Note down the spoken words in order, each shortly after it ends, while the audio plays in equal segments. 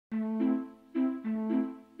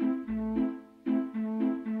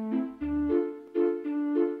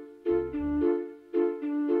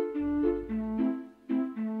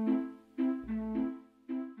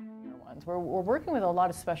we're working with a lot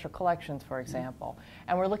of special collections, for example,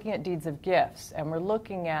 and we're looking at deeds of gifts, and we're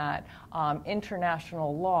looking at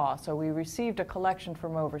international law. So we received a collection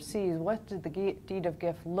from overseas. What did the deed of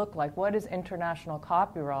gift look like? What does international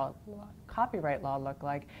copyright law look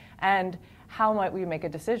like? And how might we make a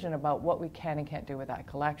decision about what we can and can't do with that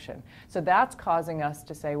collection? So that's causing us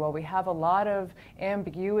to say, well, we have a lot of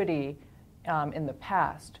ambiguity in the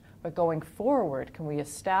past, but going forward, can we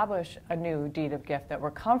establish a new deed of gift that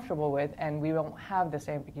we're comfortable with and we won't have this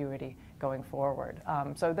ambiguity going forward?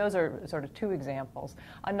 So those are sort of two examples.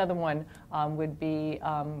 Another one would be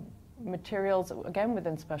materials, again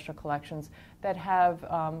within special collections, that have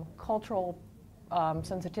cultural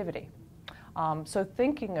sensitivity. So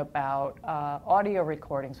thinking about audio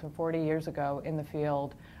recordings from 40 years ago in the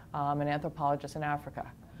field, an anthropologist in Africa.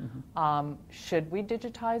 Should we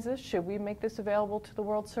digitize this? Should we make this available to the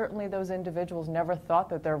world? Certainly those individuals never thought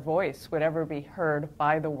that their voice would ever be heard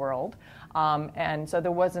by the world. And so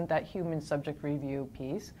there wasn't that human subject review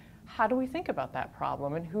piece. How do we think about that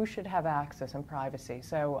problem, and who should have access and privacy?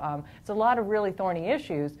 So it's a lot of really thorny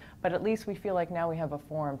issues, but at least we feel like now we have a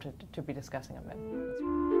forum to be discussing them in.